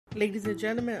Ladies and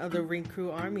gentlemen of the Ring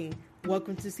Crew Army,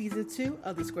 welcome to Season 2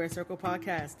 of the Square Circle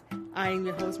Podcast. I am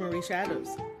your host, Marie Shadows.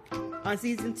 On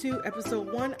Season 2,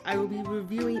 Episode 1, I will be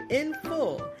reviewing in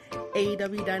full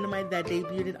AEW Dynamite that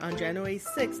debuted on January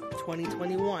 6,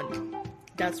 2021.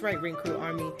 That's right, Ring Crew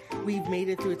Army. We've made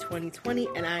it through 2020,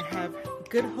 and I have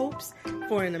good hopes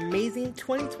for an amazing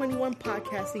 2021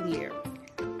 podcasting year.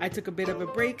 I took a bit of a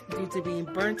break due to being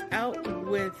burnt out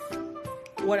with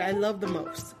what I love the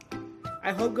most.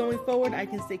 I hope going forward I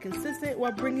can stay consistent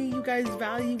while bringing you guys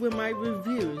value with my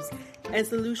reviews and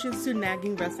solutions to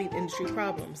nagging wrestling industry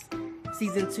problems.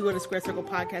 Season 2 of the Square Circle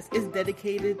Podcast is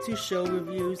dedicated to show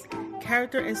reviews,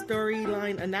 character and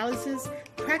storyline analysis,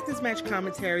 practice match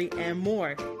commentary, and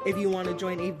more. If you want to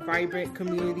join a vibrant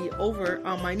community over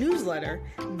on my newsletter,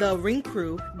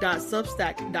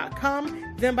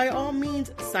 theringcrew.substack.com, then by all means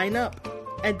sign up.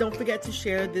 And don't forget to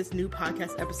share this new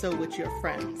podcast episode with your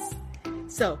friends.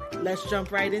 So, let's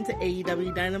jump right into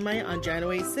AEW Dynamite on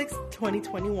January 6,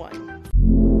 2021.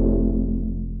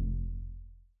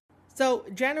 So,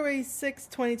 January 6,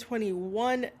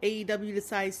 2021, AEW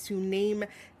decides to name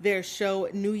their show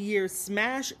New Year's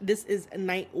Smash. This is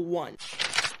night 1.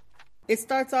 It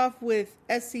starts off with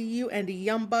SCU and the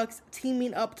Young Bucks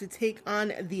teaming up to take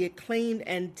on the Acclaimed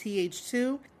and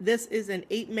TH2. This is an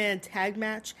 8-man tag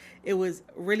match. It was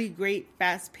really great,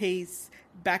 fast-paced,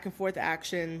 back and forth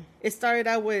action. It started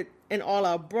out with an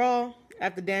all-out brawl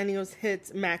after Daniels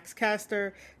hits Max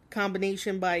Caster,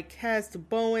 combination by Kaz to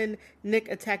Bowen, Nick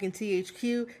attacking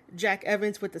THQ, Jack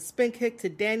Evans with a spin kick to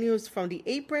Daniels from the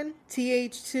apron,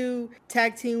 TH2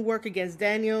 tag team work against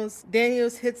Daniels.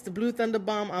 Daniels hits the Blue Thunder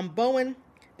Bomb on Bowen.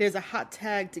 There's a hot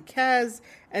tag to Kaz,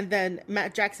 and then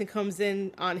Matt Jackson comes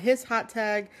in on his hot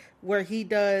tag where he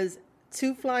does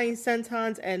 2 flying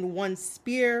sentons and 1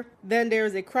 spear. Then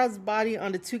there's a crossbody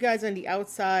on the 2 guys on the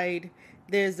outside.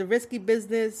 There's the Risky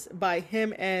Business by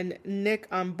him and Nick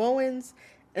on Bowens.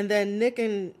 And then Nick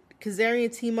and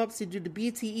Kazarian team up to do the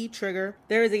BTE trigger.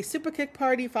 There is a super kick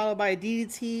party followed by a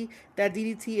DDT. That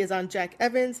DDT is on Jack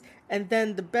Evans. And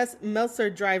then the best Meltzer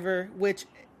driver, which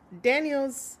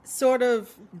Daniels sort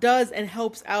of does and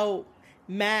helps out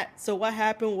Matt. So what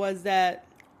happened was that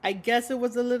I guess it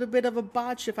was a little bit of a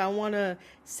botch, if I want to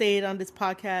say it on this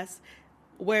podcast,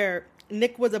 where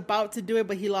Nick was about to do it,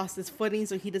 but he lost his footing,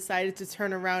 so he decided to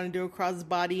turn around and do a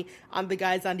crossbody on the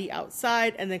guys on the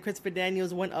outside, and then Christopher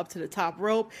Daniels went up to the top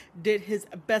rope, did his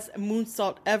best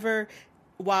moonsault ever,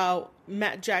 while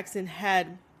Matt Jackson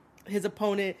had his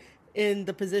opponent in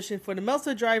the position for the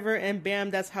Meltzer driver, and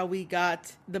bam, that's how we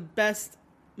got the best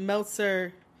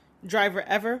Meltzer driver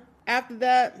ever. After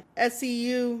that,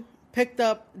 SCU picked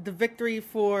up the victory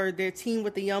for their team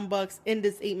with the Young Bucks in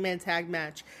this 8-man tag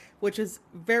match, which is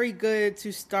very good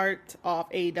to start off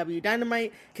AEW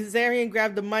Dynamite. Kazarian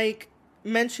grabbed the mic,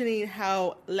 mentioning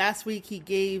how last week he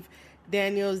gave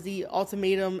Daniels the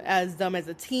ultimatum as them as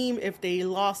a team. If they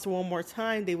lost one more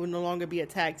time, they would no longer be a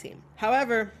tag team.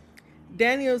 However,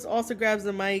 Daniels also grabs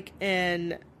the mic,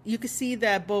 and you can see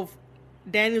that both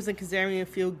Daniels and Kazarian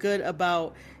feel good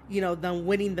about, them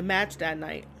winning the match that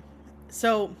night.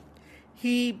 So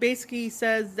he basically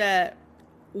says that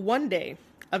one day,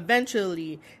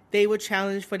 eventually, they would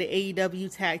challenge for the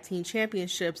AEW Tag Team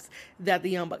Championships that the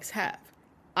Young Bucks have.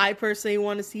 I personally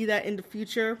want to see that in the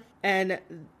future, and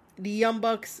the Young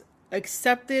Bucks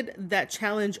accepted that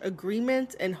challenge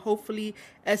agreement, and hopefully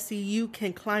SCU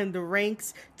can climb the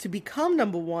ranks to become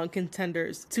number 1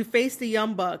 contenders to face the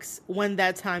Young Bucks when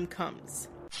that time comes.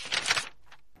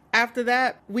 After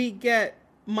that, we get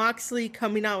Moxley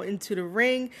coming out into the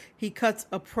ring. He cuts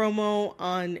a promo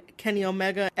on Kenny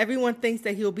Omega. Everyone thinks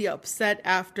that he'll be upset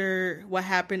after what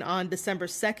happened on December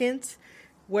 2nd,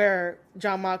 where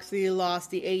Jon Moxley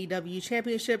lost the AEW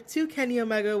Championship to Kenny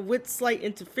Omega with slight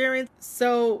interference.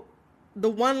 So the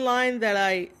one line that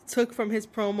I took from his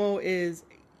promo is,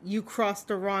 "You crossed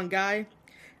the wrong guy."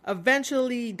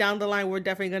 Eventually, down the line, we're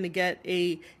definitely going to get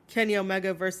a Kenny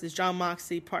Omega versus Jon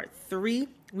Moxley Part 3.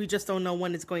 We just don't know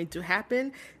when it's going to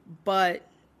happen. But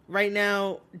right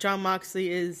now, Jon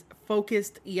Moxley is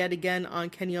focused yet again on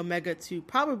Kenny Omega to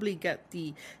probably get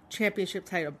the championship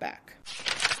title back.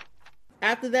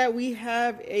 After that, we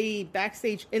have a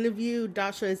backstage interview.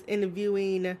 Dasha is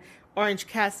interviewing Orange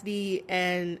Cassidy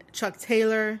and Chuck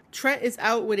Taylor. Trent is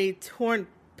out with a torn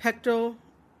pectoral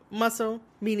muscle,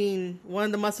 meaning one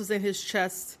of the muscles in his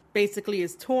chest basically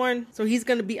is torn. So he's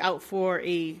going to be out for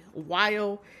a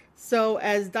while. So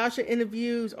as Dasha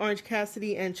interviews Orange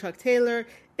Cassidy and Chuck Taylor,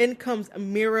 in comes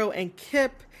Miro and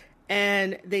Kip,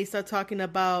 and they start talking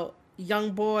about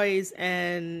young boys.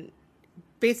 And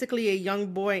basically a young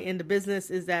boy in the business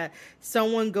is that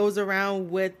someone goes around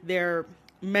with their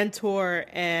mentor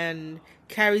and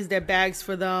carries their bags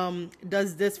for them,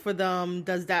 does this for them,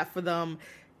 does that for them.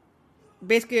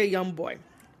 Basically a young boy.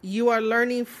 You are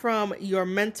learning from your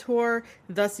mentor,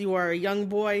 thus you are a young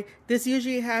boy. This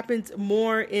usually happens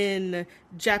more in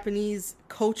Japanese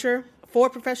culture for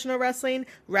professional wrestling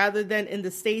rather than in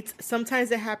the States.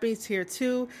 Sometimes it happens here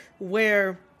too,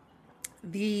 where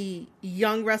the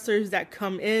young wrestlers that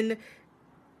come in,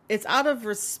 it's out of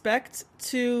respect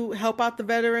to help out the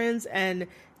veterans and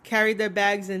carry their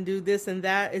bags and do this and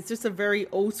that. It's just a very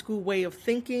old school way of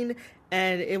thinking,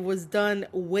 and it was done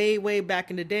way, way back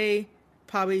in the day.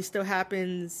 Probably still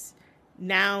happens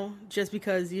now, just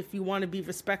because if you want to be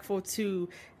respectful to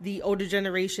the older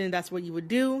generation, that's what you would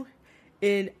do.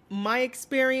 In my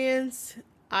experience,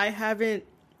 I haven't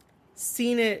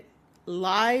seen it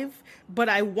live, but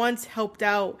I once helped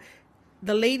out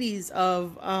the ladies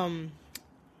of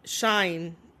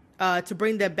Shine to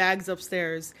bring their bags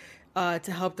upstairs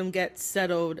to help them get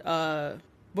settled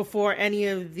before any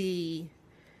of the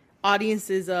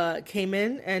audiences came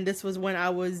in. And this was when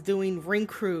I was doing ring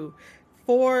crew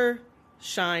for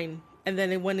Shine, and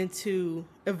then it went into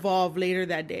Evolve later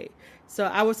that day. So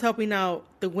I was helping out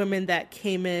the women that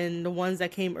came in, the ones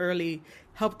that came early,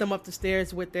 helped them up the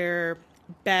stairs with their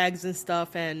bags and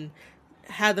stuff and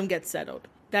had them get settled.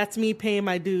 That's me paying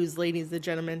my dues, ladies and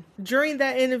gentlemen. During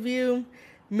that interview,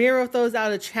 Miro throws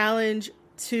out a challenge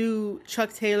to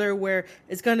Chuck Taylor where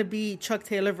it's going to be Chuck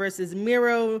Taylor versus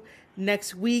Miro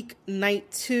next week,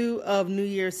 night 2 of New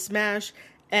Year's Smash.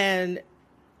 And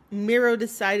Miro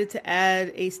decided to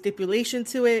add a stipulation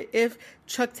to it. If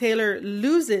Chuck Taylor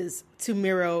loses to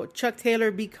Miro, Chuck Taylor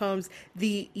becomes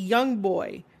the young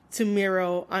boy to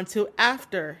Miro until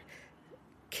after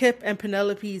Kip and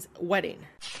Penelope's wedding.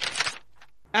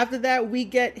 After that, we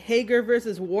get Hager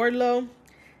versus Wardlow.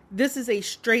 This is a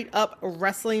straight up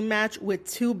wrestling match with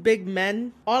 2 big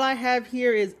men. All I have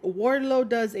here is Wardlow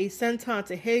does a senton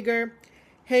to Hager.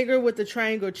 Hager with the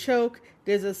triangle choke.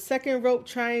 There's a second rope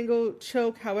triangle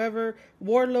choke. However,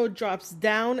 Wardlow drops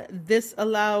down. This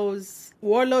allows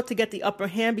Wardlow to get the upper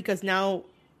hand because now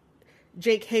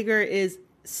Jake Hager is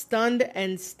stunned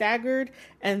and staggered,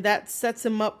 and that sets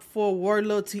him up for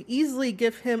Wardlow to easily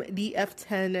give him the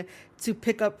F10 to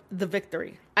pick up the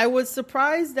victory. I was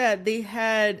surprised that they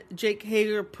had Jake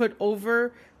Hager put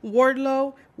over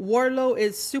Wardlow. Wardlow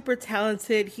is super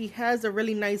talented. He has a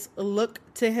really nice look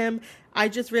to him. I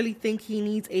just really think he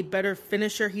needs a better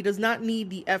finisher. He does not need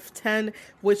the F10,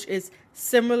 which is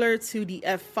similar to the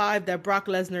F5 that Brock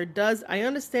Lesnar does. I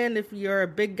understand if you're a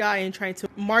big guy and trying to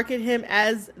market him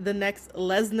as the next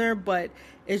Lesnar, but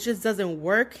it just doesn't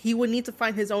work. He would need to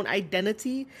find his own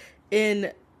identity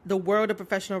in the world of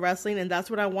professional wrestling, and that's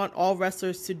what I want all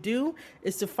wrestlers to do,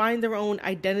 is to find their own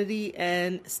identity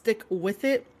and stick with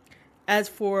it. As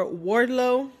for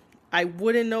Wardlow, I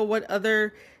wouldn't know what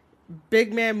other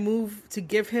big man move to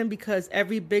give him because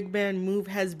every big man move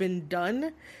has been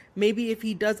done. Maybe if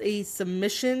he does a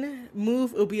submission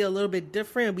move, it'll be a little bit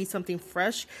different. It'll be something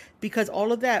fresh because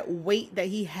all of that weight that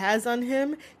he has on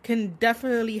him can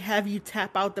definitely have you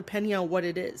tap out depending on what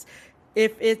it is.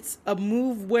 If it's a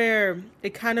move where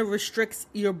it kind of restricts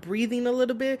your breathing a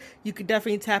little bit, you could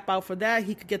definitely tap out for that.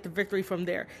 He could get the victory from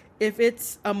there. If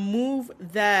it's a move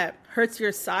that hurts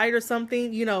your side or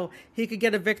something, he could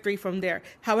get a victory from there.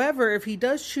 However, if he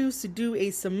does choose to do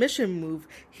a submission move,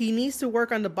 he needs to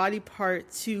work on the body part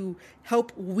to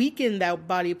help weaken that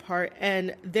body part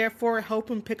and therefore help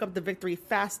him pick up the victory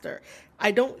faster.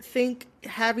 I don't think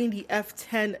having the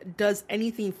F10 does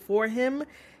anything for him.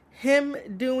 Him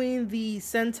doing the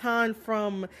senton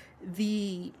from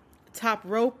the top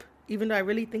rope, even though I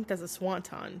really think that's a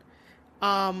swanton.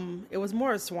 It was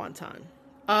more a swanton.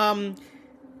 As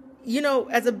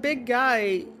a big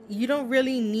guy, you don't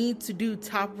really need to do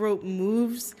top rope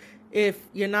moves if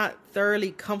you're not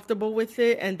thoroughly comfortable with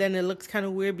it. And then it looks kind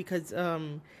of weird because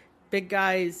big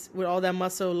guys with all that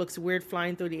muscle looks weird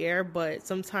flying through the air. But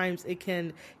sometimes it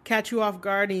can catch you off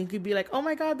guard and you could be like, oh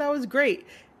my God, that was great.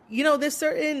 There's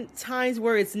certain times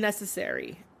where it's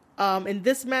necessary. In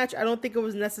this match, I don't think it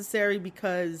was necessary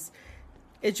because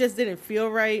it just didn't feel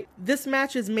right. This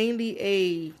match is mainly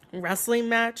a wrestling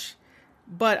match,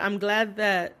 but I'm glad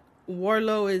that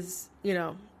Wardlow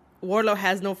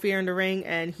has no fear in the ring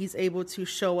and he's able to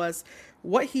show us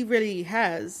what he really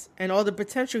has and all the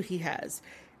potential he has.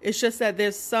 It's just that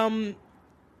there's some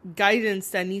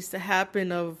guidance that needs to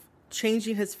happen of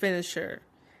changing his finisher.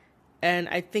 And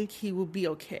I think he will be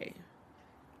okay.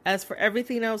 As for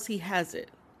everything else, he has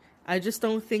it. I just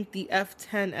don't think the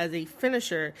F10 as a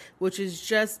finisher, which is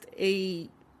just a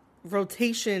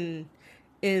rotation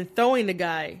in throwing the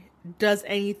guy, does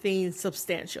anything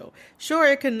substantial. Sure,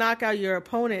 it can knock out your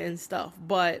opponent and stuff,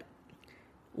 but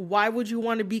why would you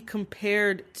want to be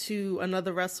compared to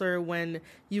another wrestler when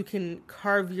you can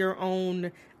carve your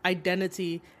own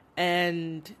identity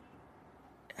and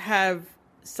have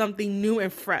something new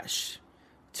and fresh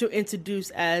to introduce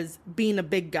as being a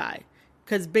big guy?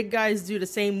 Because big guys do the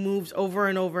same moves over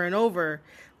and over and over.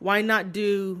 Why not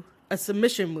do a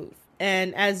submission move?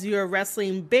 And as your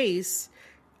wrestling base,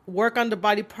 work on the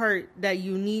body part that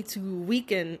you need to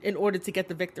weaken in order to get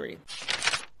the victory.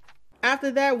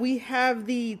 After that, we have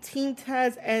the Team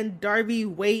Taz and Darby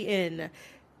weigh-in.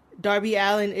 Darby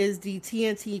Allin is the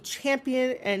TNT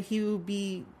champion, and he will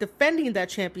be defending that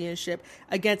championship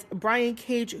against Brian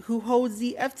Cage, who holds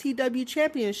the FTW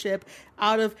championship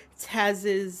out of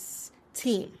Taz's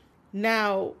team.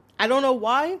 Now, I don't know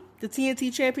why the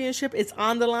TNT championship is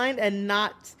on the line and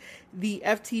not the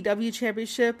FTW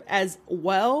championship as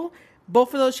well.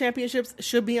 Both of those championships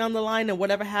should be on the line, and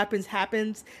whatever happens,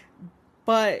 happens.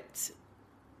 But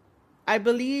I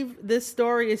believe this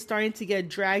story is starting to get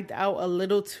dragged out a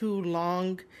little too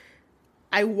long.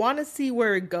 I want to see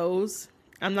where it goes.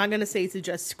 I'm not going to say to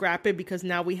just scrap it, because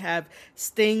now we have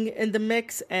Sting in the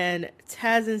mix, and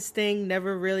Taz and Sting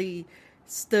never really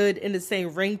stood in the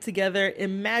same ring together.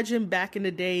 Imagine back in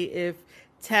the day if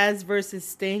Taz versus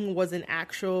Sting was an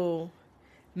actual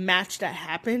match that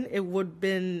happened. It would have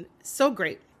been so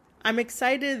great. I'm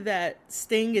excited that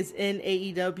Sting is in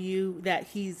AEW, that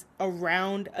he's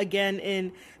around again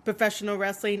in professional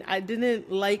wrestling. I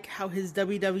didn't like how his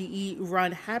WWE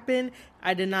run happened.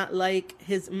 I did not like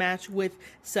his match with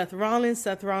Seth Rollins.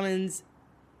 Seth Rollins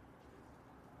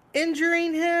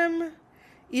injuring him,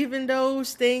 even though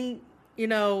Sting,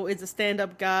 is a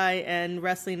stand-up guy and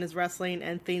wrestling is wrestling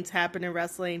and things happen in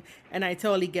wrestling, and I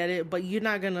totally get it, but you're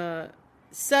not gonna...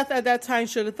 Seth at that time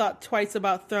should have thought twice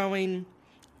about throwing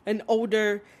an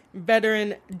older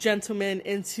veteran gentleman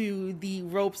into the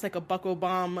ropes like a buckle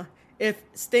bomb. If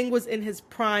Sting was in his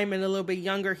prime and a little bit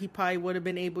younger, he probably would have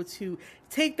been able to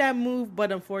take that move,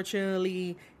 but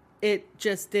unfortunately it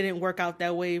just didn't work out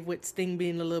that way with Sting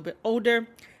being a little bit older.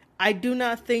 I do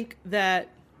not think that...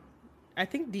 I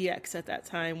think DX at that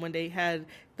time, when they had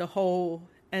the whole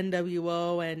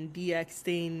NWO and DX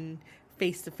Sting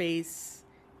face-to-face,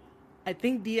 I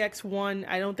think DX won.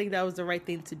 I don't think that was the right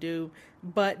thing to do.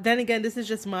 But then again, this is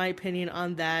just my opinion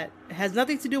on that. It has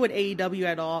nothing to do with AEW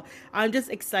at all. I'm just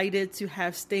excited to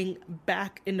have Sting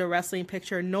back in the wrestling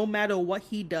picture, no matter what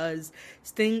he does.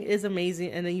 Sting is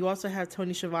amazing. And then you also have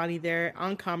Tony Schiavone there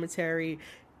on commentary,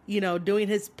 doing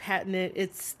his patented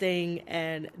 "It's Sting,"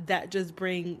 and that just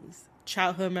brings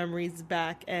childhood memories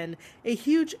back and a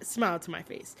huge smile to my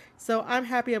face. So I'm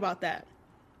happy about that.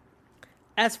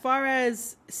 As far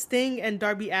as Sting and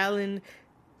Darby Allin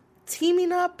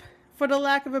teaming up, for the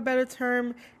lack of a better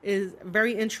term, is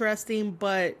very interesting.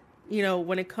 But,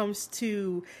 when it comes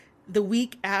to the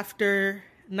week after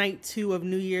night 2 of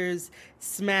New Year's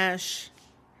Smash,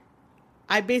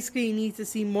 I basically need to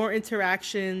see more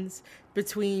interactions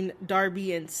between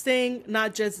Darby and Sting,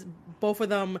 not just both of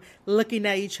them looking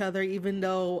at each other, even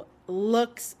though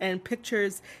looks and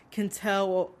pictures can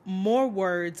tell more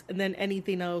words than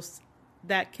anything else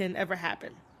that can ever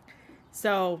happen.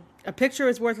 So a picture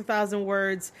is worth 1,000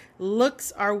 words,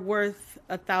 looks are worth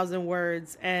 1,000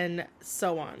 words, and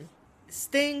so on.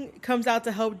 Sting comes out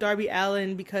to help Darby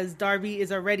Allin because Darby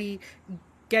is already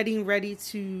getting ready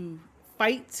to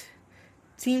fight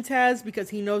Team Taz because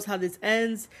he knows how this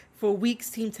ends. For weeks,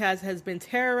 Team Taz has been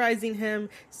terrorizing him,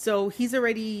 so he's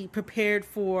already prepared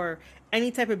for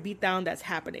any type of beatdown that's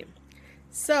happening.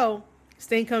 So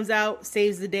Sting comes out,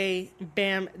 saves the day,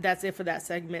 bam, that's it for that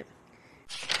segment.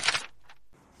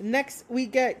 Next, we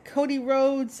get Cody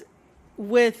Rhodes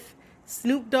with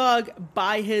Snoop Dogg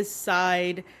by his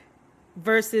side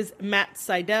versus Matt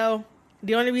Sydal.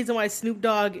 The only reason why Snoop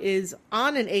Dogg is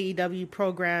on an AEW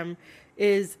program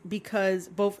is because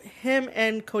both him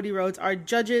and Cody Rhodes are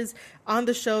judges on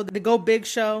the show, the Go Big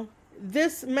show.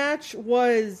 This match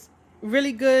was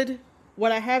really good.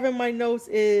 What I have in my notes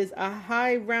is a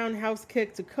high roundhouse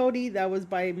kick to Cody. That was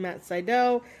by Matt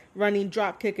Sydal. Running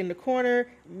drop kick in the corner.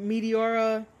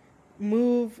 Meteora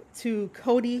move to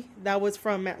Cody. That was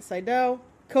from Matt Sydal.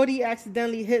 Cody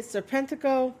accidentally hits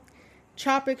Serpentico.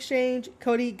 Chop exchange.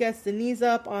 Cody gets the knees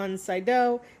up on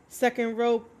Sydal. Second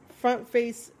rope. Front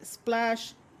face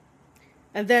splash.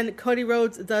 And then Cody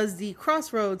Rhodes does the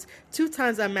crossroads 2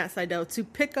 times on Matt Sydal to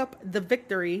pick up the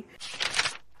victory.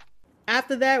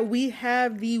 After that, we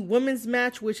have the women's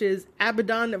match, which is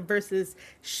Abaddon versus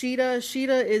Shida.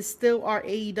 Shida is still our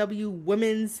AEW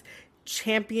women's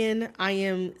champion. I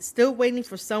am still waiting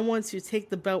for someone to take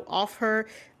the belt off her.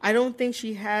 I don't think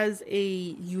she has a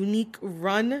unique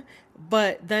run,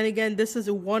 but then again, this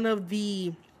is one of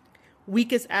the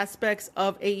weakest aspects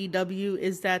of AEW,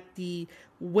 is that the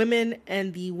women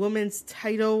and the women's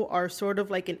title are sort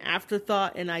of like an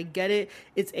afterthought, and I get it.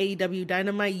 It's AEW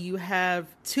Dynamite. You have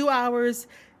 2 hours,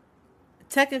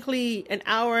 technically an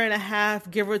hour and a half,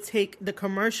 give or take the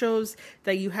commercials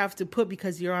that you have to put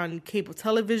because you're on cable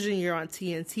television, you're on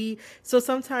TNT. So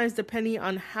sometimes, depending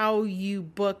on how you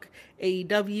book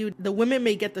AEW, the women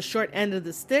may get the short end of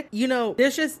the stick. You know,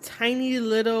 there's just tiny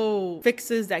little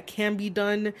fixes that can be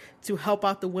done to help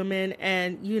out the women.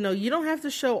 And, you know, you don't have to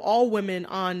show all women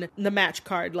on the match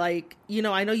card. Like, you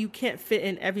know, I know you can't fit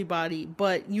in everybody,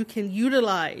 but you can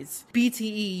utilize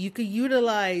BTE, you could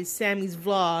utilize Sammy's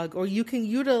vlog, or you can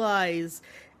utilize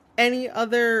any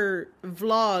other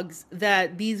vlogs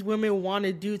that these women want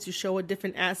to do to show a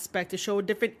different aspect, to show a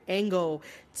different angle,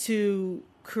 to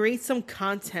create some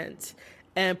content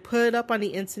and put it up on the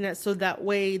internet, so that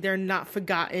way they're not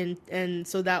forgotten, and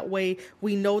so that way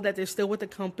we know that they're still with the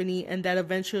company, and that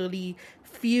eventually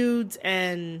feuds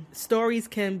and stories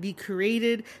can be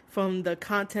created from the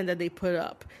content that they put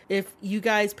up. If you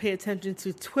guys pay attention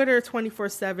to Twitter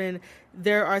 24/7,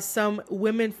 there are some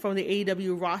women from the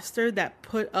AEW roster that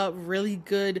put up really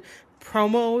good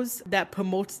promos that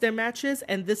promotes their matches,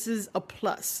 and this is a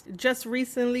plus. Just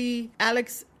recently,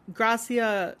 Alex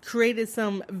Gracia created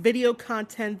some video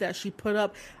content that she put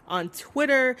up on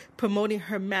Twitter promoting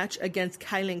her match against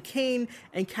Kylan Kane,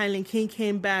 and Kylan Kane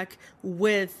came back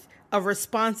with a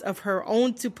response of her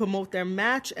own to promote their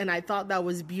match, and I thought that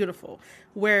was beautiful,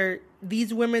 where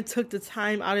these women took the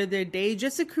time out of their day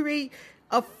just to create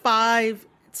a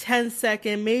 5-10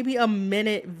 second, maybe a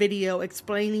minute video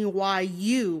explaining why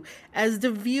you, as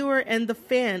the viewer and the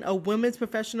fan of women's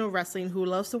professional wrestling who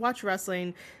loves to watch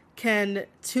wrestling, can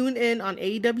tune in on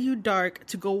AEW Dark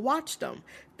to go watch them.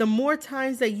 The more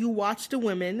times that you watch the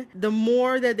women, the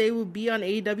more that they will be on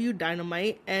AEW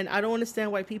Dynamite, and I don't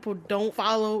understand why people don't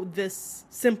follow this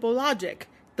simple logic.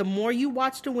 The more you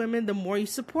watch the women, the more you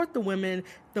support the women,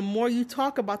 the more you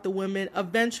talk about the women,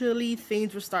 eventually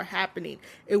things will start happening.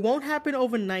 It won't happen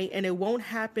overnight, and it won't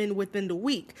happen within the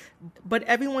week, but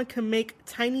everyone can make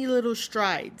tiny little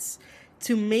strides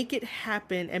to make it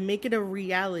happen and make it a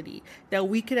reality, that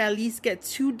we could at least get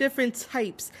 2 different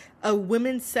types of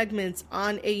women's segments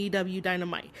on AEW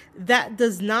Dynamite. That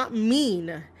does not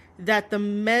mean that the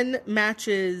men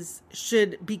matches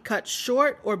should be cut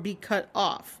short or be cut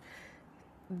off.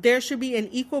 There should be an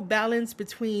equal balance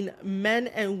between men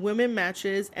and women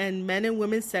matches and men and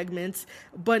women segments,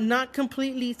 but not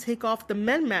completely take off the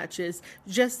men matches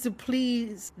just to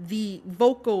please the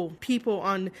vocal people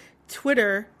on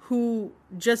Twitter who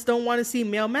just don't want to see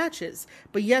male matches,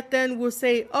 but yet then we'll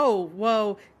say, oh,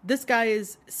 well, this guy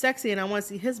is sexy and I want to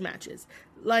see his matches.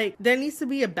 Like, there needs to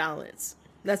be a balance.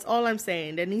 That's all I'm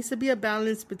saying. There needs to be a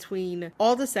balance between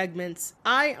all the segments.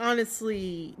 I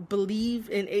honestly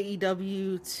believe in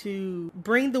AEW to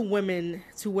bring the women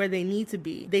to where they need to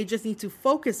be. They just need to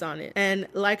focus on it. And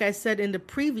like I said in the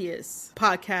previous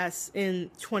podcast in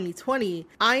 2020,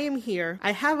 I am here.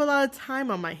 I have a lot of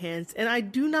time on my hands, and I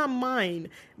do not mind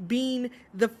being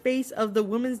the face of the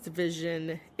women's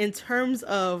division in terms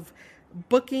of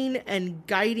booking and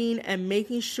guiding and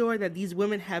making sure that these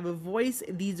women have a voice,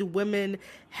 these women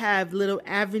have little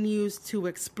avenues to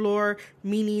explore,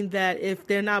 meaning that if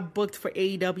they're not booked for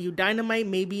AEW Dynamite,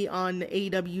 maybe on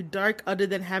AEW Dark, other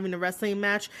than having a wrestling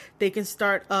match, they can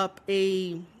start up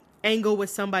a angle with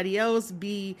somebody else,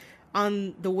 be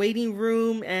on the waiting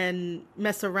room and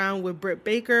mess around with Britt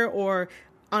Baker, or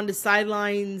on the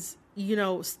sidelines, you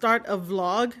know, start a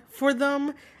vlog for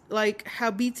them, like how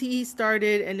BTE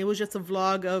started, and it was just a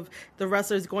vlog of the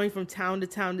wrestlers going from town to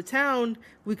town to town.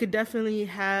 We could definitely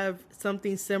have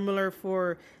something similar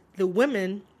for the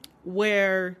women,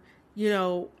 where, you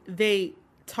know, they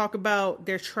talk about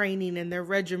their training and their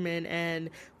regimen and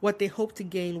what they hope to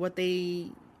gain, what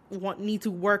they need to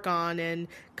work on, and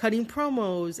cutting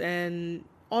promos and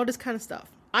all this kind of stuff.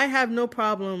 I have no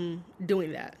problem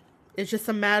doing that. It's just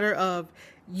a matter of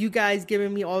you guys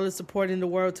giving me all the support in the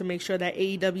world to make sure that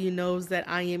AEW knows that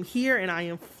I am here and I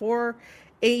am for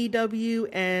AEW,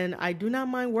 and I do not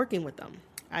mind working with them.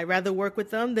 I'd rather work with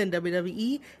them than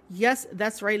WWE. Yes,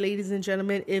 that's right, ladies and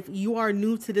gentlemen. If you are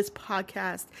new to this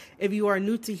podcast, if you are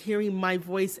new to hearing my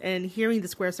voice and hearing the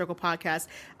Square Circle podcast,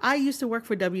 I used to work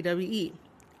for WWE.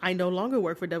 I no longer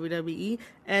work for WWE,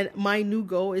 and my new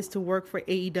goal is to work for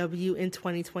AEW in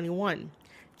 2021.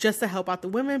 just to help out the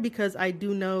women, because I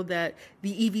do know that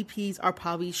the EVPs are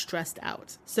probably stressed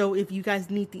out. So if you guys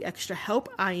need the extra help,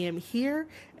 I am here,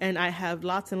 and I have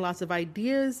lots and lots of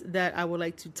ideas that I would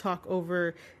like to talk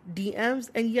over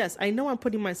DMs. And yes, I know I'm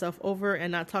putting myself over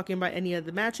and not talking about any of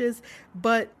the matches,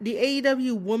 but the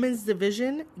AEW women's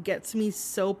division gets me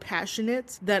so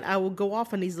passionate that I will go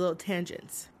off on these little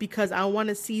tangents, because I want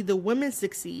to see the women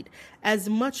succeed as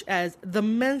much as the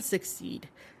men succeed.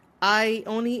 I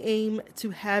only aim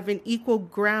to have an equal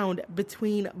ground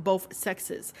between both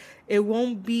sexes. It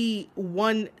won't be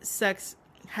one sex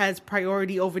has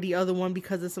priority over the other one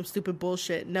because of some stupid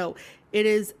bullshit. No, it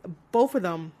is both of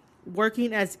them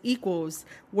working as equals,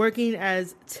 working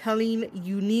as telling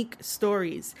unique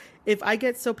stories. If I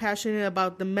get so passionate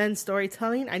about the men's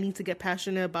storytelling, I need to get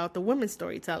passionate about the women's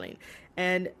storytelling.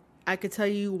 And I could tell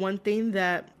you one thing,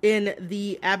 that in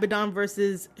the Abaddon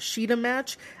versus Shida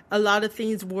match, a lot of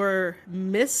things were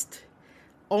missed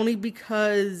only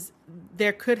because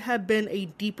there could have been a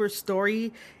deeper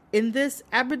story in this.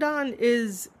 Abaddon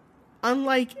is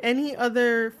unlike any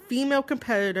other female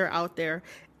competitor out there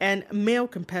and male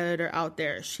competitor out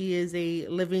there. She is a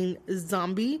living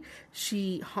zombie.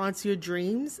 She haunts your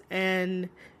dreams, and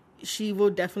she will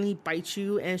definitely bite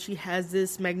you, and she has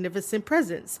this magnificent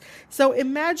presence. So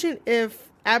imagine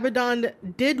if Abaddon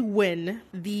did win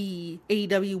the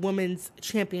AEW Women's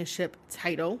Championship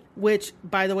title, which,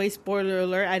 by the way, spoiler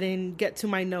alert, I didn't get to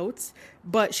my notes,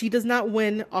 but she does not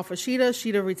win off of Shida.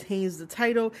 Shida retains the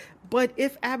title. But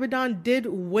if Abaddon did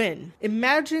win,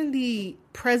 imagine the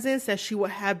presence that she would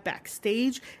have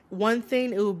backstage. One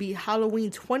thing, it would be Halloween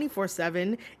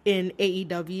 24/7 in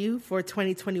AEW for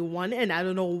 2021. And I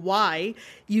don't know why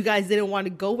you guys didn't want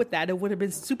to go with that. It would have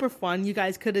been super fun. You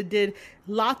guys could have did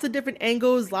lots of different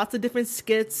angles, lots of different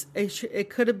skits. It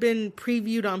could have been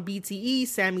previewed on BTE,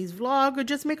 Sammy's vlog, or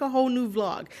just make a whole new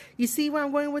vlog. You see where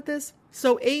I'm going with this?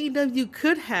 So AEW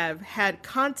could have had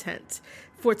content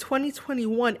for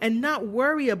 2021 and not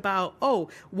worry about, oh,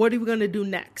 what are we going to do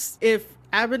next? If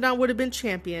Abaddon would have been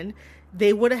champion,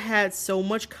 they would have had so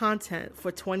much content for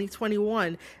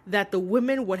 2021 that the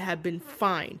women would have been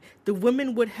fine. The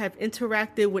women would have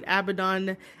interacted with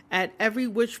Abaddon at every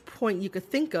which point you could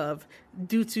think of,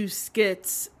 due to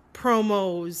skits,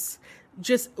 promos,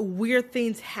 just weird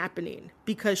things happening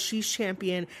because she's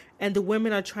champion, and the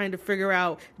women are trying to figure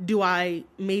out, do I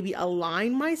maybe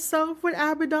align myself with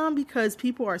Abaddon because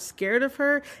people are scared of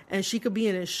her and she could be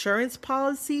an insurance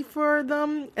policy for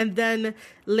them, and then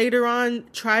later on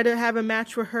try to have a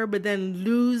match with her but then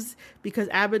lose because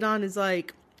Abaddon is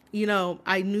like, you know,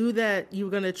 I knew that you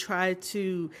were going to try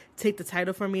to take the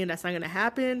title from me and that's not going to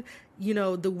happen. You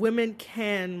know, the women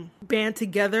can band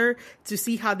together to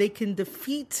see how they can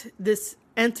defeat this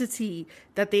entity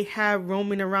that they have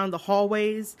roaming around the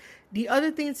hallways. The other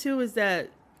thing too is that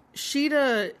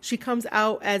Shida, she comes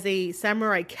out as a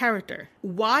samurai character.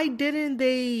 Why didn't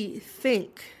they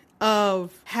think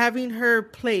of having her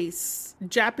place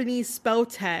Japanese spell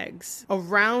tags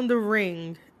around the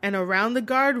ring and around the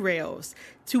guardrails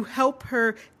to help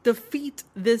her defeat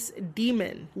this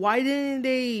demon? Why didn't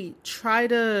they try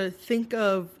to think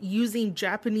of using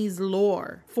Japanese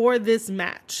lore for this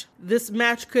match? This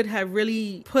match could have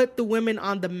really put the women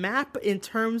on the map in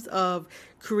terms of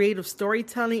creative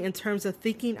storytelling, in terms of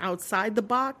thinking outside the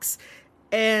box.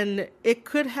 And it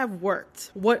could have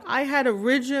worked. What I had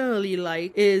originally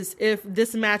liked is if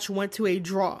this match went to a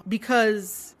draw,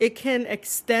 because it can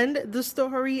extend the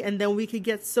story and then we could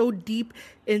get so deep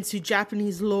into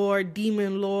Japanese lore,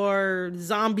 demon lore,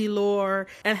 zombie lore,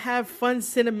 and have fun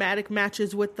cinematic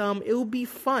matches with them. It would be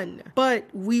fun. But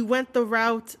we went the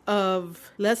route of,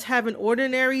 let's have an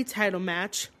ordinary title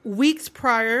match. Weeks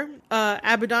prior,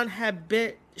 Abaddon had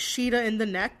bit Shida in the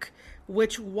neck,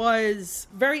 which was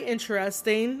very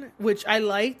interesting, which I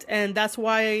liked. And that's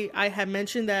why I had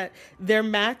mentioned that their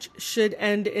match should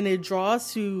end in a draw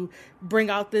to bring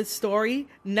out this story.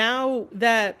 Now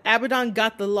that Abaddon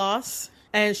got the loss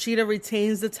and Shida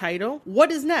retains the title,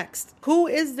 what is next? Who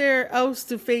is there else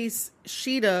to face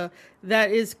Shida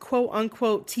that is quote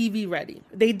unquote TV ready?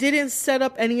 They didn't set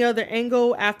up any other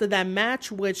angle after that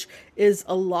match, which is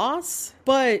a loss.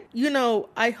 But, you know,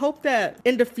 I hope that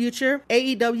in the future,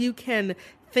 AEW can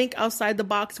think outside the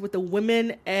box with the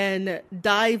women and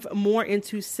dive more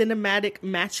into cinematic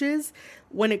matches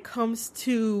when it comes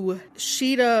to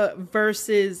Shida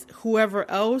versus whoever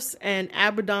else and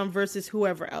Abaddon versus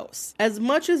whoever else. As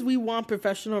much as we want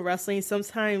professional wrestling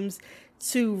sometimes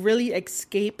to really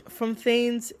escape from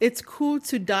things, it's cool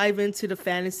to dive into the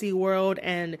fantasy world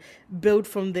and build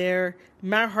from there.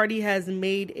 Matt Hardy has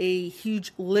made a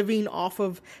huge living off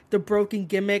of the broken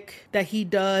gimmick that he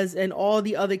does and all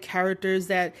the other characters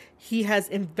that he has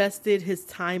invested his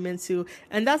time into.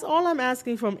 And that's all I'm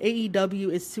asking from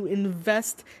AEW, is to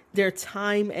invest their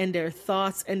time and their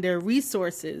thoughts and their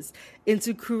resources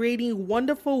into creating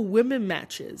wonderful women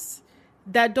matches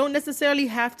that don't necessarily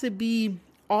have to be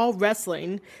all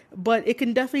wrestling, but it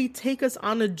can definitely take us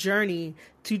on a journey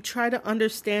to try to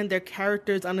understand their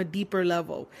characters on a deeper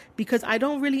level. Because I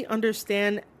don't really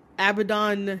understand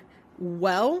Abaddon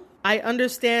well. I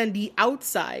understand the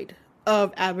outside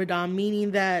of Abaddon,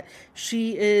 meaning that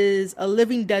she is a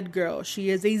living dead girl. She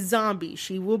is a zombie.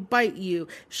 She will bite you.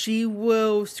 She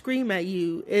will scream at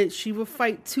you. She will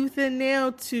fight tooth and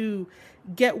nail to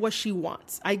get what she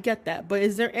wants. I get that. But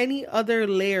is there any other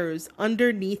layers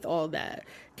underneath all that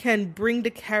can bring the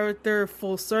character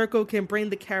full circle, can bring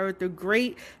the character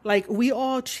great? Like, we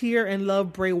all cheer and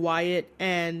love Bray Wyatt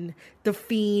and The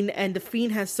Fiend, and The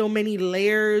Fiend has so many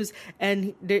layers,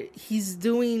 and he's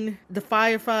doing the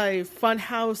Firefly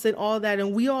Funhouse and all that,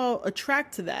 and we all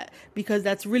attract to that because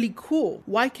that's really cool.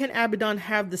 Why can't Abaddon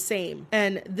have the same?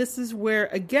 And this is where,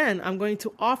 again, I'm going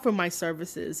to offer my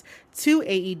services to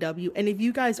AEW, and if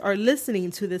you guys are listening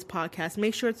to this podcast,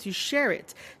 make sure to share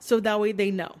it so that way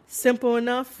they know. Simple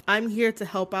enough. I'm here to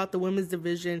help out the women's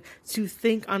division to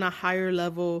think on a higher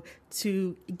level,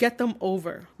 to get them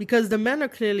over, because the men are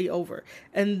clearly over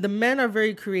and the men are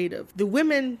very creative. The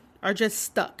women are just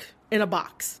stuck in a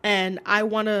box, and I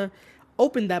want to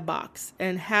open that box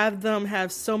and have them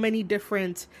have so many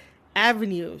different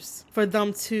avenues for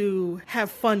them to have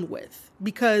fun with,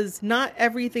 because not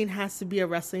everything has to be a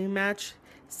wrestling match.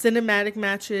 Cinematic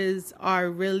matches are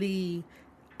really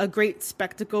a great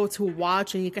spectacle to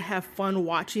watch, and you can have fun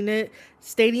watching it.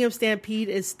 Stadium Stampede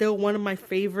is still one of my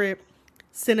favorite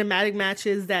cinematic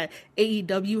matches that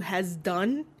AEW has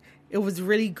done. It was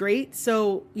really great.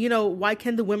 So, why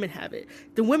can't the women have it?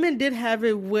 The women did have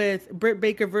it with Britt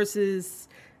Baker versus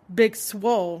Big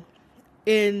Swole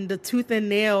in the tooth and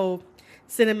nail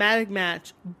cinematic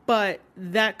match, but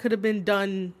that could have been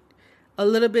done a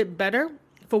little bit better.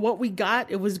 For what we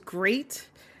got, it was great.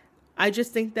 I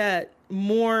just think that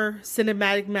more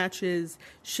cinematic matches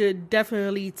should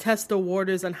definitely test the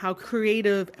waters on how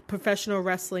creative professional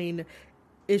wrestling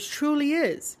truly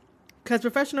is. Because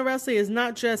professional wrestling is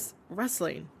not just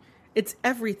wrestling. It's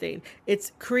everything.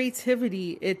 It's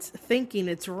creativity. It's thinking.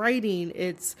 It's writing.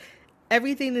 It's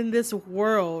everything in this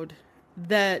world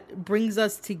that brings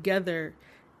us together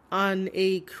on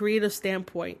a creative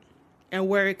standpoint, and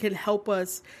where it can help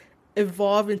us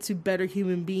evolve into better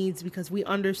human beings because we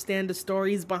understand the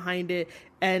stories behind it,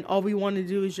 and all we want to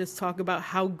do is just talk about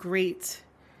how great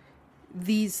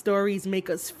these stories make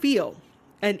us feel.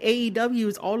 And AEW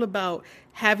is all about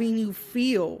having you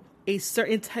feel a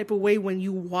certain type of way when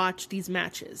you watch these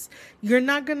matches. You're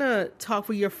not going to talk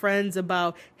with your friends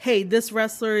about, hey, this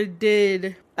wrestler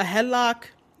did a headlock,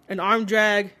 an arm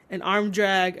drag,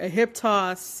 a hip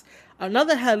toss,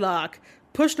 another headlock,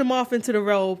 pushed them off into the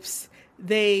ropes.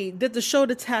 They did the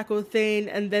shoulder tackle thing,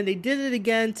 and then they did it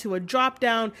again to a drop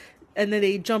down, and then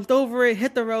they jumped over it,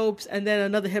 hit the ropes, and then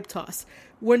another hip toss.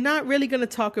 We're not really going to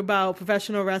talk about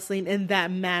professional wrestling in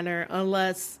that manner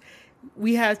unless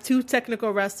we have two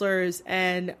technical wrestlers,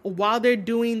 and while they're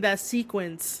doing that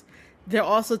sequence, they're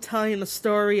also telling a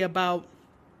story about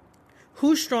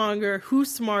who's stronger,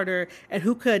 who's smarter, and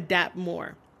who could adapt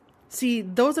more. See,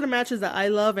 those are the matches that I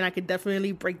love, and I could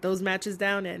definitely break those matches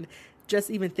down, and just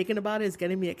even thinking about it is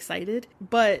getting me excited.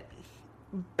 But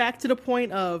back to the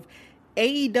point of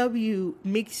AEW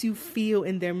makes you feel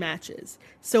in their matches.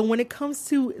 So when it comes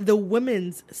to the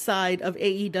women's side of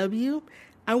AEW,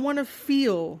 I want to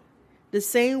feel the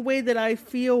same way that I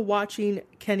feel watching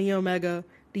Kenny Omega,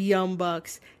 the Young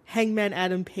Bucks, Hangman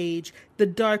Adam Page, the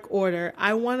Dark Order.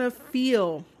 I want to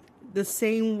feel the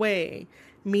same way,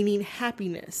 meaning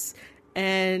happiness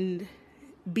and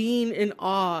being in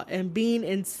awe and being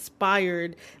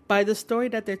inspired by the story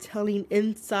that they're telling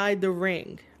inside the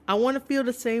ring. I want to feel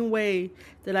the same way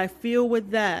that I feel with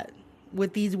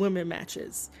these women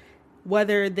matches,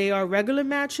 whether they are regular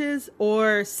matches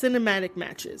or cinematic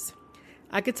matches.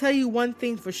 I could tell you one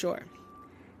thing for sure.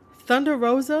 Thunder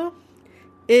Rosa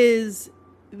is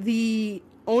the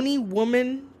only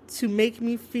woman to make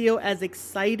me feel as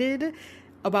excited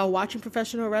about watching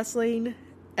professional wrestling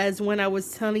as when I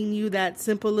was telling you that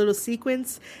simple little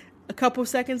sequence a couple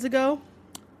seconds ago.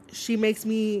 she makes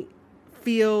me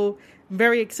feel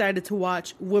very excited to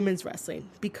watch women's wrestling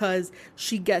because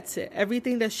she gets it.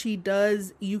 Everything that she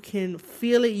does, you can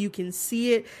feel it, you can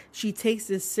see it. She takes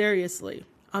this seriously.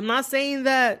 I'm not saying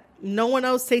that no one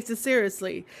else takes it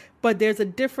seriously, but there's a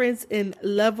difference in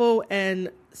level and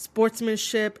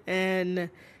sportsmanship and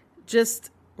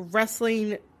just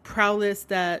wrestling prowess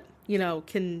that,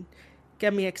 can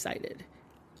get me excited.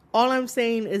 All I'm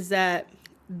saying is that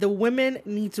the women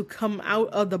need to come out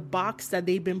of the box that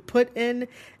they've been put in.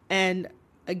 And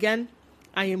again,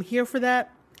 I am here for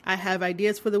that. I have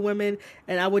ideas for the women,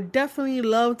 and I would definitely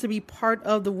love to be part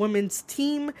of the women's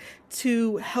team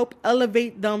to help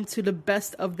elevate them to the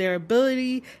best of their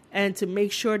ability and to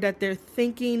make sure that they're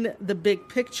thinking the big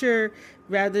picture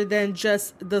rather than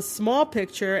just the small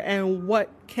picture and what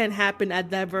can happen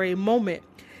at that very moment.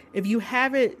 If you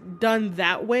have it done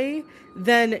that way,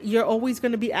 then you're always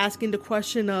going to be asking the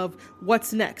question of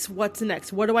what's next? What's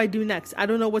next? What do I do next? I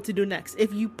don't know what to do next.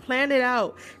 If you plan it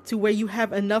out to where you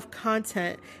have enough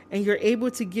content and you're able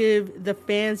to give the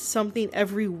fans something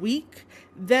every week,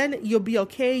 then you'll be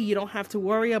okay. You don't have to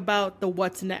worry about the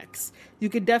what's next. You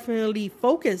could definitely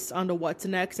focus on the what's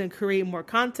next and create more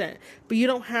content, but you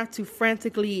don't have to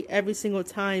frantically every single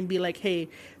time be like, hey,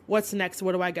 what's next?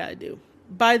 What do I got to do?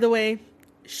 By the way,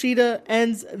 Shida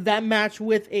ends that match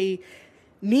with a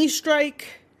knee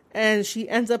strike, and she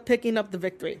ends up picking up the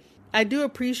victory. I do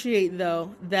appreciate,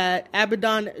 though, that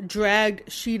Abaddon dragged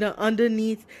Shida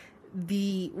underneath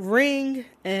the ring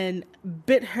and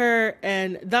bit her,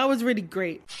 and that was really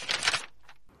great.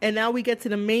 And now we get to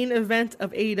the main event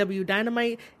of AEW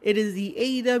Dynamite. It is the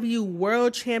AEW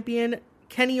World Champion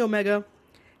Kenny Omega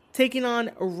taking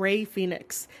on Rey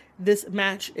Fenix. This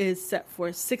match is set for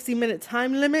a 60-minute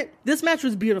time limit. This match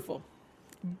was beautiful.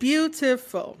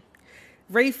 Beautiful.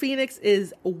 Rey Fenix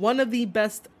is one of the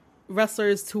best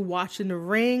wrestlers to watch in the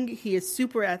ring. He is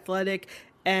super athletic,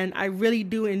 and I really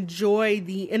do enjoy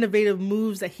the innovative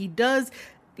moves that he does.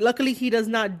 Luckily, he does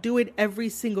not do it every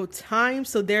single time,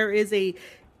 so there is a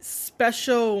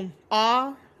special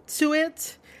awe to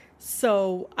it.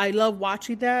 So I love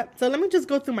watching that. So let me just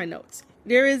go through my notes.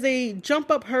 There is a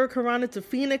jump up Hurricanrana to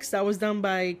Phoenix that was done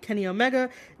by Kenny Omega.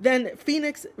 Then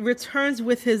Phoenix returns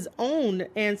with his own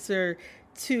answer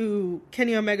to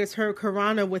Kenny Omega's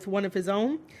Hurricanrana with one of his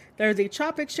own. There's a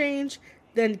chop exchange.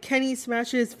 Then Kenny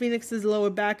smashes Phoenix's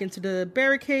lower back into the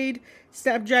barricade.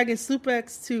 Snapdragon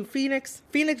suplex to Phoenix.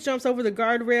 Phoenix jumps over the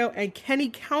guardrail and Kenny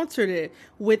countered it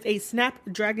with a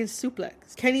Snapdragon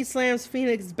suplex. Kenny slams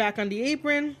Phoenix back on the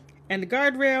apron and the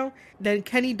guardrail. Then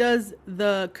Kenny does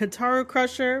the Kintaro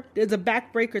Crusher. There's a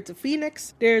backbreaker to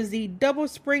Phoenix. There's the double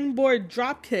springboard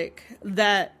dropkick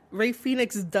that Rey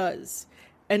Fenix does,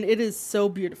 and it is so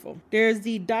beautiful. There's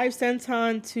the dive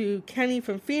senton to Kenny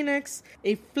from Phoenix.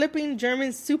 A flipping German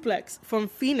suplex from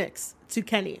Phoenix to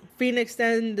Kenny. Phoenix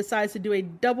then decides to do a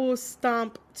double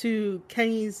stomp to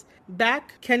Kenny's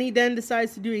back. Kenny then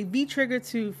decides to do a V-trigger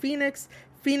to Phoenix.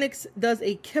 Phoenix does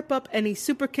a kip up and a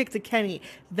super kick to Kenny.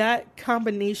 That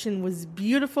combination was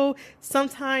beautiful.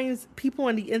 Sometimes people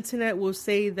on the internet will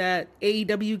say that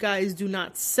AEW guys do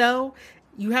not sell.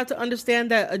 You have to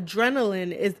understand that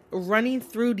adrenaline is running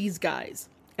through these guys.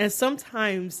 And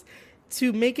sometimes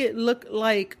to make it look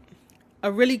like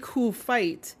a really cool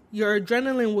fight, your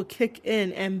adrenaline will kick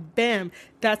in and bam,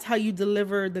 that's how you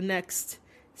deliver the next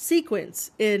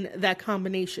sequence in that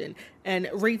combination. And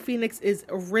Rey Fenix is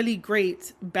really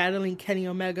great battling Kenny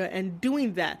Omega and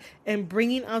doing that and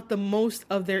bringing out the most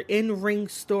of their in-ring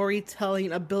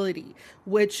storytelling ability,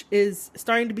 which is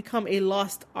starting to become a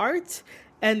lost art.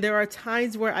 And there are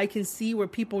times where I can see where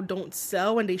people don't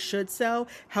sell and they should sell.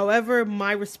 However,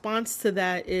 my response to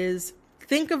that is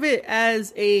think of it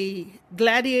as a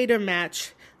gladiator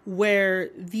match where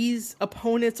these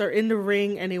opponents are in the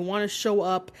ring and they want to show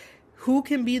up who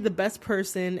can be the best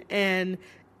person, and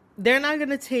they're not going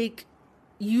to take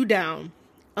you down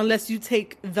unless you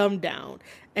take them down.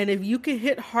 And if you can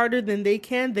hit harder than they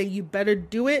can, then you better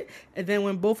do it. And then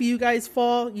when both of you guys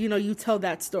fall, you tell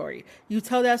that story. You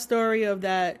tell that story of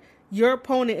that your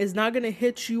opponent is not going to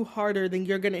hit you harder than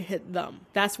you're going to hit them.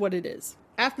 That's what it is.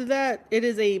 After that, it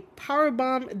is a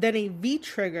powerbomb, then a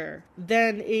V-trigger,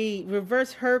 then a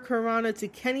reverse Hurricanrana to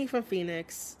Kenny from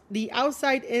Phoenix. The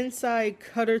outside-inside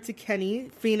cutter to Kenny.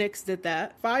 Phoenix did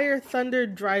that. Fire Thunder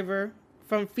Driver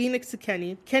from Phoenix to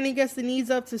Kenny. Kenny gets the knees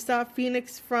up to stop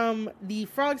Phoenix from the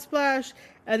Frog Splash.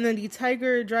 And then the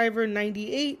Tiger Driver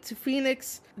 98 to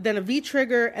Phoenix. Then a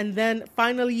V-trigger. And then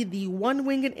finally the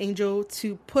One-Winged Angel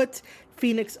to put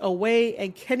Phoenix away,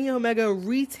 and Kenny Omega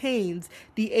retains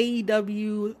the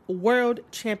AEW World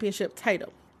Championship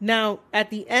title. Now,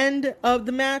 at the end of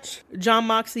the match, Jon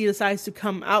Moxley decides to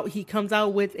come out. He comes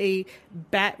out with a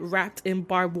bat wrapped in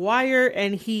barbed wire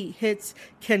and he hits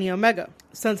Kenny Omega.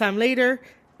 Sometime later,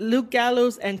 Luke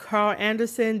Gallows and Carl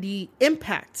Anderson, the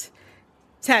Impact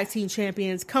Tag Team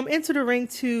Champions, come into the ring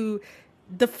to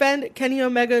defend Kenny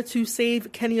Omega, to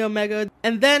save Kenny Omega.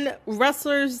 And then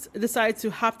wrestlers decide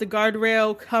to hop the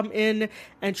guardrail, come in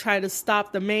and try to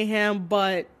stop the mayhem,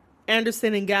 but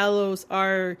Anderson and Gallows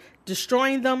are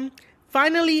destroying them.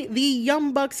 Finally, the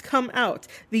Young Bucks come out.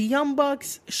 The Young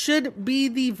Bucks should be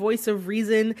the voice of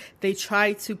reason. They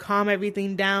try to calm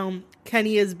everything down.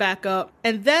 Kenny is back up.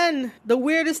 And then the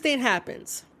weirdest thing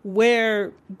happens,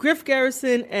 where Griff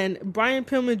Garrison and Brian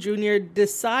Pillman Jr.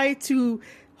 decide to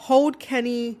hold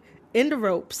Kenny in the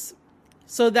ropes.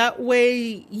 So that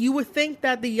way you would think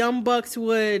that the Young Bucks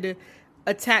would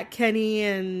attack Kenny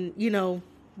and,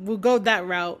 we'll go that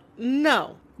route.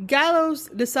 No. Gallows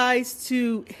decides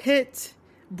to hit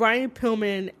Brian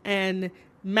Pillman and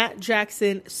Matt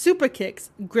Jackson super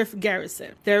kicks Griff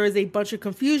Garrison. There is a bunch of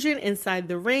confusion inside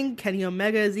the ring. Kenny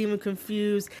Omega is even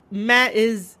confused. Matt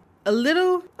is a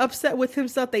little upset with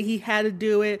himself that he had to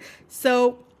do it.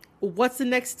 So what's the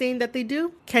next thing that they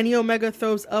do? Kenny Omega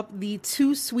throws up the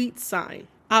Too Sweet sign.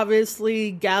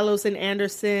 Obviously, Gallows and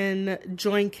Anderson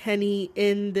join Kenny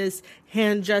in this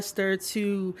hand gesture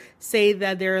to say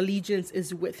that their allegiance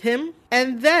is with him.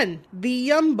 And then the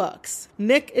Young Bucks.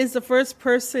 Nick is the first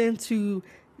person to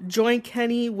join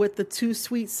Kenny with the Too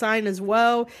Sweet sign as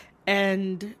well.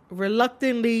 And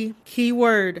reluctantly,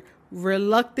 keyword,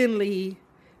 reluctantly,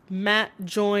 Matt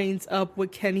joins up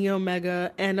with Kenny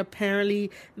Omega, and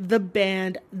apparently the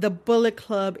band, the Bullet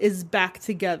Club, is back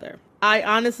together. I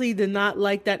honestly did not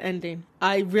like that ending.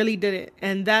 I really didn't.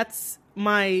 And that's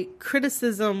my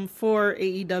criticism for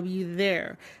AEW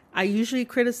there. I usually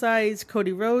criticize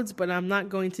Cody Rhodes, but I'm not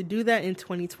going to do that in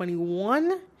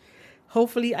 2021.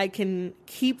 Hopefully I can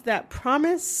keep that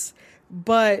promise.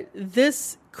 But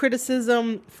this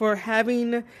criticism for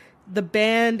having the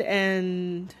band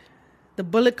and the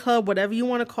Bullet Club, whatever you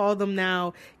want to call them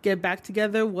now, get back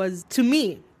together was, to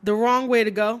me, the wrong way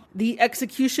to go. The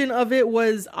execution of it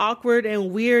was awkward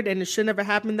and weird, and it should never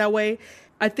happen that way.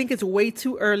 I think it's way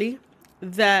too early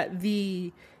that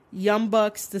the Young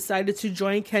Bucks decided to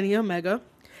join Kenny Omega.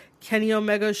 Kenny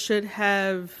Omega should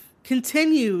have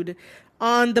continued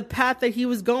on the path that he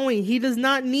was going. He does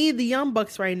not need the Young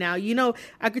Bucks right now.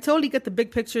 I could totally get the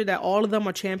big picture that all of them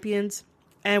are champions,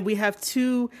 and we have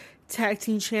two tag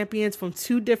team champions from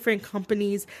two different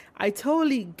companies. I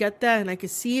totally get that, and I can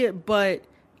see it, but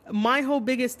my whole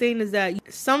biggest thing is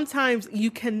that sometimes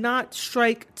you cannot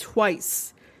strike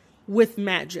twice with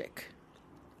magic.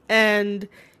 And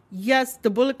yes, the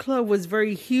Bullet Club was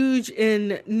very huge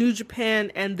in New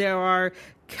Japan, and there are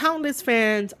countless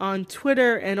fans on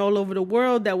Twitter and all over the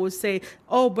world that will say,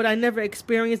 oh, but I never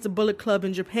experienced the Bullet Club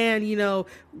in Japan.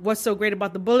 What's so great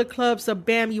about the Bullet Club? So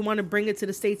bam, you want to bring it to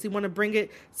the States. You want to bring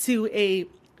it to a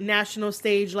national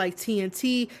stage like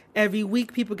TNT. Every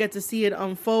week people get to see it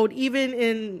unfold. Even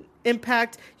in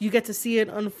Impact, you get to see it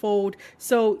unfold.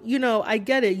 So, I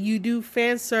get it. You do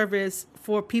fan service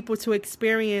for people to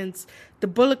experience the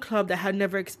Bullet Club that had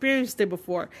never experienced it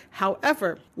before.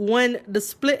 However, when the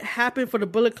split happened for the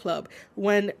Bullet Club,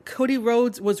 when Cody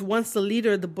Rhodes was once the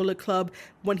leader of the Bullet Club,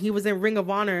 when he was in Ring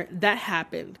of Honor, that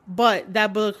happened. But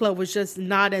that Bullet Club was just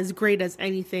not as great as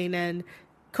anything, and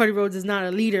Cody Rhodes is not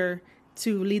a leader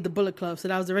to lead the Bullet Club. So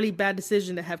that was a really bad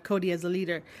decision to have Cody as a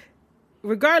leader.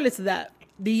 Regardless of that,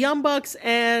 the Young Bucks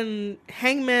and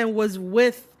Hangman was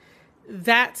with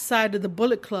that side of the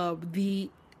Bullet Club, the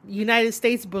United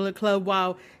States Bullet Club,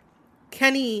 while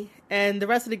Kenny and the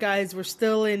rest of the guys were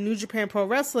still in New Japan Pro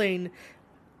Wrestling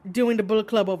doing the Bullet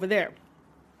Club over there.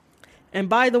 And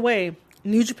by the way,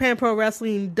 New Japan Pro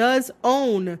Wrestling does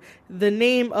own the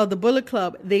name of the Bullet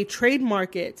Club. They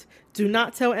trademark it. Do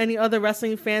not tell any other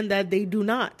wrestling fan that they do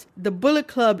not. The Bullet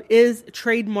Club is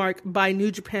trademarked by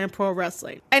New Japan Pro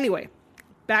Wrestling. Anyway,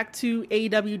 back to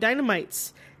AEW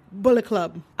Dynamite's Bullet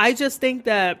Club. I just think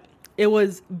that it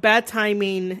was bad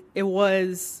timing. It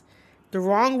was the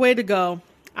wrong way to go.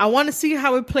 I want to see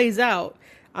how it plays out.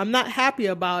 I'm not happy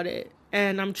about it.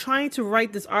 And I'm trying to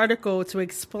write this article to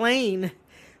explain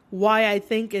why I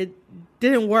think it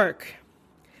didn't work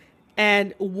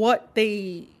and what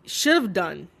they should have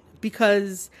done.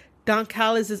 Because Don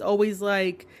Callis is always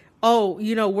like, oh,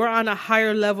 we're on a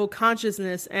higher level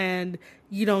consciousness and,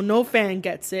 no fan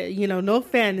gets it. No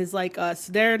fan is like us.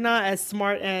 They're not as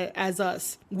smart as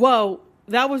us. Well,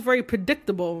 that was very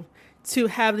predictable to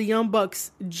have the Young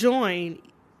Bucks join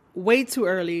way too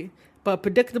early, but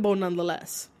predictable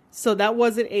nonetheless. So that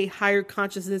wasn't a higher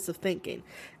consciousness of thinking.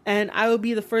 And I will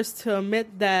be the first to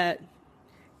admit that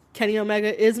Kenny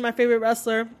Omega is my favorite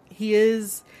wrestler. He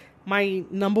is my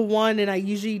number one, and I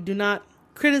usually do not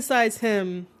criticize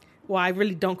him. Well, I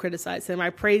really don't criticize him. I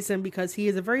praise him because he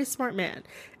is a very smart man,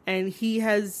 and he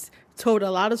has told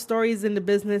a lot of stories in the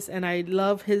business, and I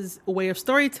love his way of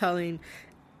storytelling.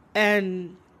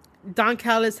 And Don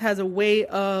Callis has a way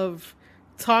of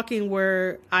talking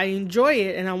where I enjoy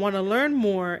it and I want to learn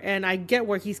more, and I get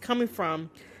where he's coming from.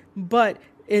 But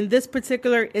in this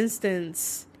particular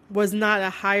instance, was not a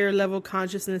higher level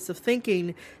consciousness of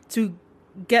thinking to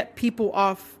get people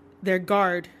off their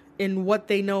guard in what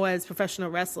they know as professional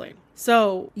wrestling.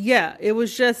 So yeah, it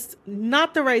was just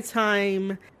not the right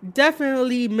time,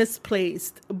 definitely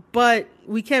misplaced, but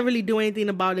we can't really do anything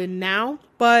about it now.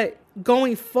 But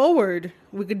going forward,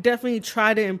 we could definitely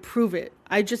try to improve it.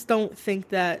 I just don't think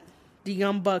that the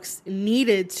Young Bucks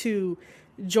needed to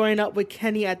join up with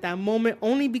Kenny at that moment,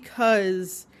 only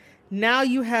because now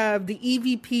you have the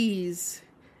EVPs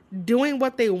doing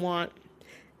what they want,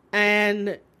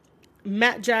 and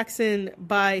Matt Jackson,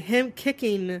 by him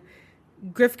kicking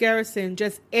Griff Garrison,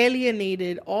 just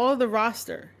alienated all the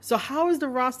roster. So how is the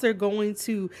roster going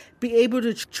to be able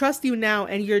to trust you now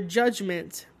and your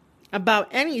judgment about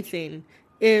anything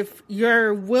if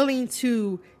you're willing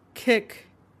to kick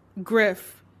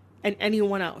Griff and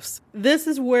anyone else? This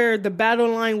is where the battle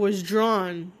line was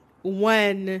drawn,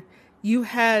 when you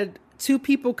had two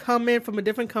people come in from a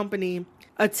different company,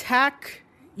 attack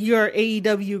your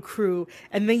AEW crew,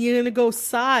 and then you're going to go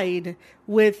side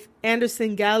with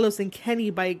Anderson, Gallows, and Kenny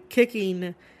by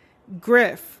kicking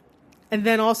Griff. And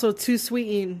then also Too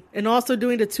Sweet, and also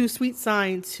doing the Too Sweet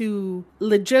sign to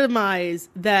legitimize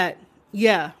that,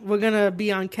 yeah, we're going to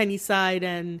be on Kenny's side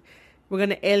and we're going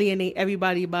to alienate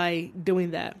everybody by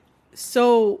doing that.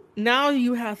 So now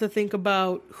you have to think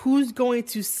about who's going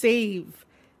to save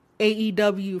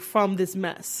AEW from this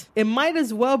mess. It might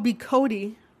as well be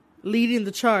Cody leading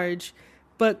the charge,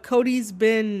 but Cody's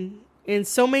been in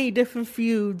so many different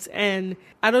feuds, and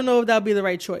I don't know if that'll be the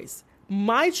right choice.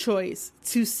 My choice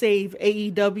to save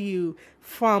AEW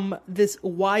from this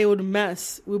wild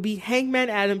mess will be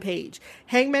Hangman Adam Page.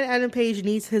 Hangman Adam Page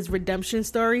needs his redemption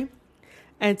story,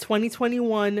 and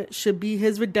 2021 should be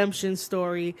his redemption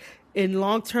story in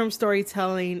long-term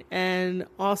storytelling, and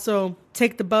also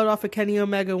take the belt off of Kenny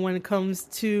Omega when it comes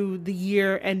to the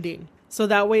year ending. So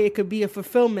that way it could be a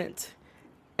fulfillment.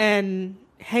 And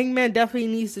Hangman definitely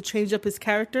needs to change up his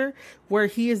character, where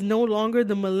he is no longer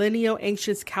the millennial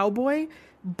anxious cowboy,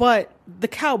 but the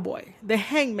cowboy, the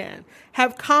Hangman.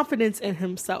 Have confidence in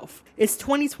himself. It's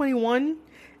 2021,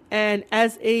 and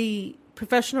as a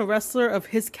professional wrestler of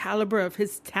his caliber, of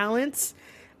his talents,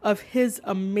 of his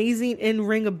amazing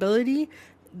in-ring ability,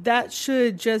 that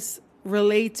should just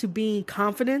relate to being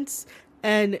confident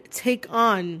and take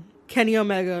on Kenny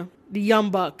Omega, the Young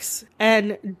Bucks,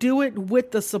 and do it with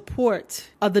the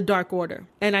support of the Dark Order.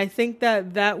 And I think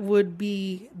that that would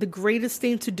be the greatest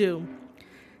thing to do.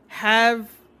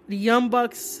 Have the Young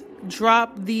Bucks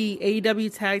drop the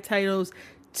AEW tag titles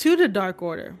to the Dark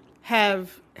Order.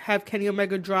 Have Kenny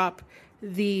Omega drop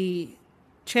the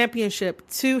championship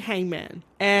to Hangman,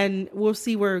 and we'll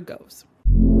see where it goes.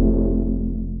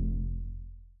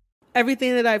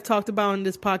 Everything that I've talked about in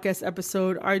this podcast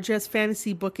episode are just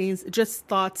fantasy bookings, just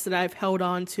thoughts that I've held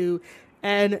on to,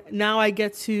 and now I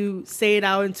get to say it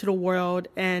out into the world,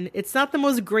 and it's not the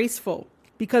most graceful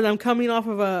because I'm coming off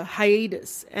of a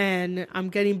hiatus and I'm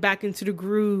getting back into the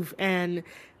groove, and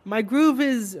my groove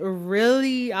is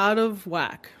really out of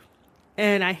whack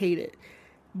and I hate it.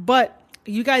 But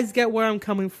you guys get where I'm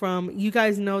coming from. You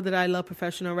guys know that I love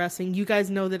professional wrestling. You guys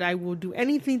know that I will do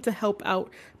anything to help out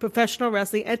professional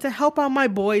wrestling and to help out my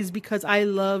boys, because I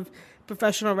love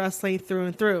professional wrestling through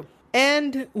and through.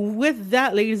 And with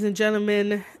that, ladies and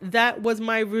gentlemen, that was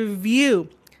my review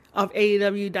of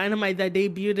AEW Dynamite that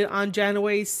debuted on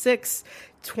January 6,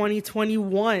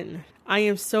 2021. I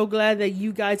am so glad that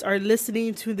you guys are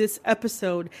listening to this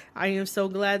episode. I am so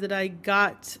glad that I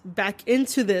got back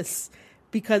into this,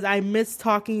 because I miss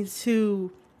talking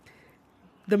to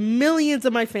the millions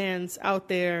of my fans out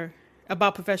there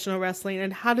about professional wrestling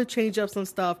and how to change up some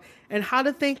stuff and how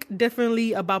to think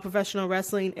differently about professional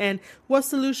wrestling and what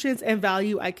solutions and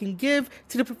value I can give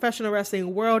to the professional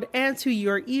wrestling world and to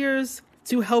your ears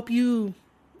to help you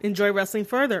enjoy wrestling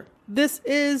further. This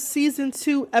is season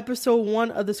 2, episode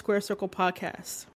 1 of the Square Circle podcast.